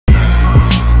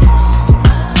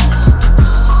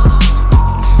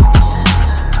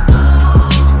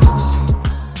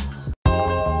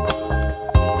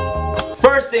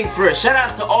first, shout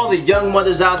outs to all the young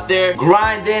mothers out there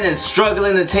grinding and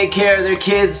struggling to take care of their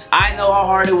kids. I know how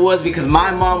hard it was because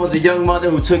my mom was a young mother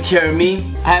who took care of me.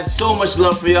 I have so much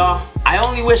love for y'all. I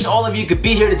only wish all of you could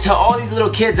be here to tell all these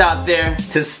little kids out there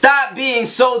to stop being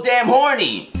so damn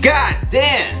horny. God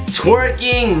damn.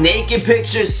 Twerking, naked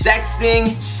pictures,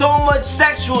 sexting, so much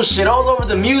sexual shit all over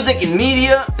the music and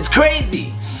media. It's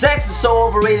crazy. Sex is so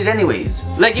overrated anyways.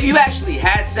 Like, if you actually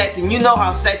had sex and you know how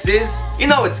sex is, you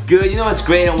know it's good, you know it's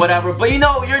great and whatever, but you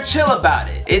know you're chill about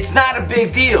it. It's not a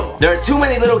big deal. There are too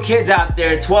many little kids out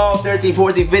there, 12, 13,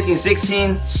 14, 15,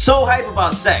 16, so hype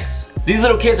about sex. These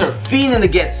little kids are fiending to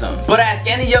get some. But ask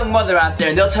any young mother out there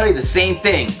and they'll tell you the same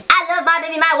thing. I love my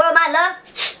baby, my world, my love,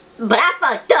 but I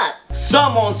fucked up.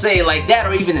 Some won't say it like that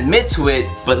or even admit to it,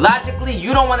 but logically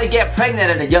you don't want to get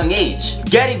pregnant at a young age.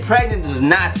 Getting pregnant does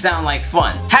not sound like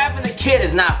fun. Having a kid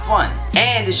is not fun.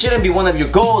 And it shouldn't be one of your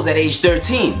goals at age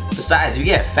 13. Besides, you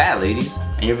get fat, ladies,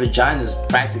 and your vagina is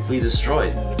practically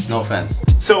destroyed. No offense.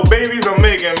 So babies are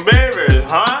making babies,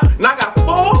 huh? And I got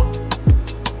 4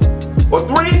 or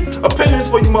 3 opinions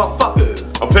for you motherfuckers.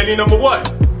 Opinion number 1.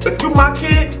 If you my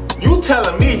kid, you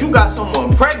telling me you got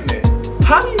someone pregnant,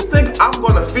 how do you think I'm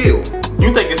gonna feel?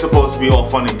 You think it's supposed to be all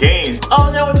fun and games.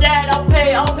 Oh no, Dad, I'll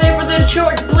pay for the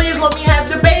insurance. Please let me have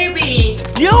the baby.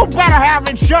 You better have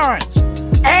insurance.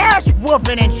 Ass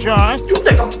whooping insurance. You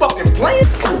think I'm fucking playing?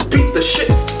 Oh, beat the shit.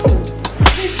 Oh,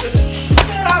 beat the shit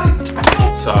out of you.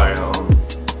 Sorry,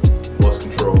 lost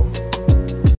control.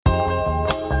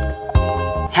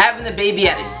 Having a baby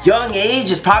at a young age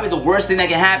is probably the worst thing that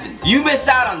can happen. You miss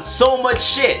out on so much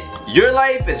shit. Your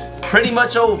life is pretty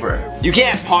much over. You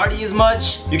can't party as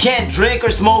much, you can't drink or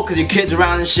smoke because your kid's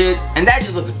around and shit, and that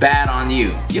just looks bad on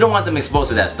you. You don't want them exposed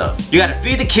to that stuff. You gotta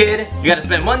feed the kid, you gotta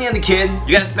spend money on the kid,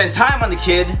 you gotta spend time on the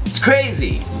kid. It's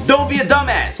crazy. Don't be a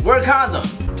dumbass, wear a condom.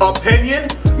 Opinion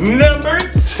number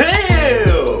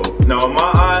 2. Now in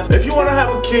my eyes, if you want to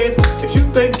have a kid, if you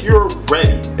think you're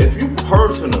ready, if you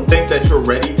personally think that you're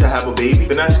ready to have a baby,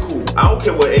 then that's cool. I don't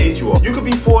care what age you are. You could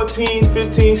be 14,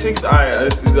 15, 16, alright,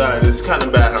 this is kind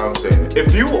of bad how I'm saying it.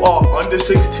 If you are under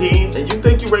 16 and you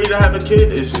think you're ready to have a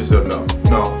kid, it's just a no.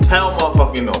 No. Hell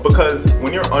motherfucking no. Because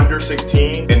when you're under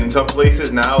 16, and in some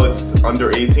places now it's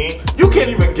under 18, you can't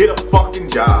even get a fucking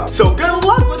job. So good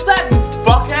luck with that, you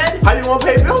fuckhead. How you gonna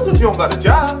pay bills if you don't got a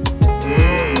job?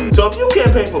 So if you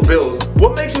can't pay for bills,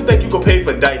 what makes you think you can pay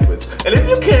for diapers? And if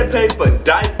you can't pay for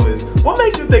diapers, what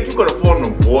makes you think you can afford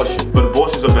an abortion? But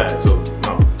abortions are bad, so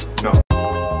no.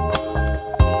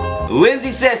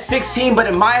 Lindsay says 16, but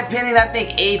in my opinion, I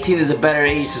think 18 is a better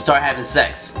age to start having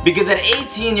sex. Because at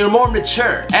 18, you're more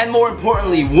mature. And more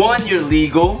importantly, 1, you're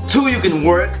legal. 2, you can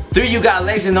work. 3, you got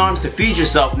legs and arms to feed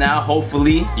yourself now,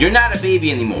 hopefully. You're not a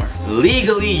baby anymore.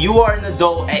 Legally, you are an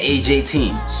adult at age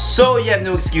 18. So you have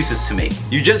no excuses to make.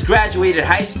 You just graduated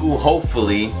high school,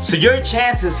 hopefully. So your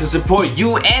chances to support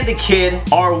you and the kid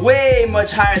are way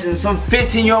much higher than some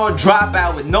 15-year-old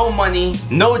dropout with no money,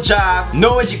 no job,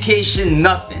 no education,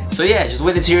 nothing. So yeah, just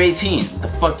wait until you're 18. What the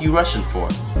fuck you rushing for?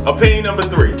 Opinion number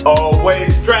 3.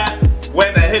 Always strapped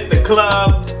when I hit the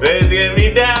club. They give me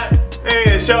that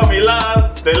and show me love.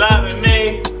 They loving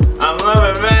me, I'm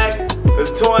loving back.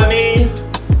 It's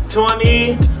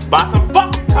 2020. Buy some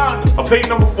fucking condoms. Opinion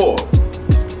number 4.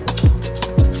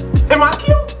 Am I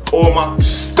cute? Or am I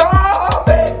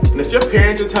starving? And if your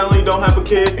parents are telling you don't have a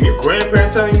kid, and your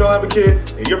grandparents telling you don't have a kid,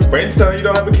 and your friends telling you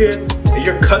don't have a kid, and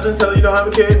your cousins telling you don't have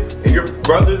a kid, and your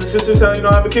brothers and sisters telling you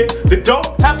don't have a kid, then don't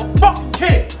have a fucking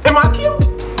kid. Am I cute?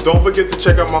 Don't forget to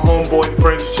check out my homeboy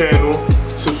Frank's channel.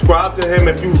 Subscribe to him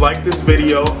if you like this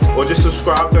video, or just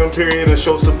subscribe to him period and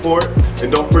show support.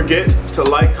 And don't forget to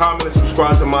like, comment, and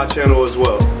subscribe to my channel as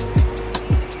well.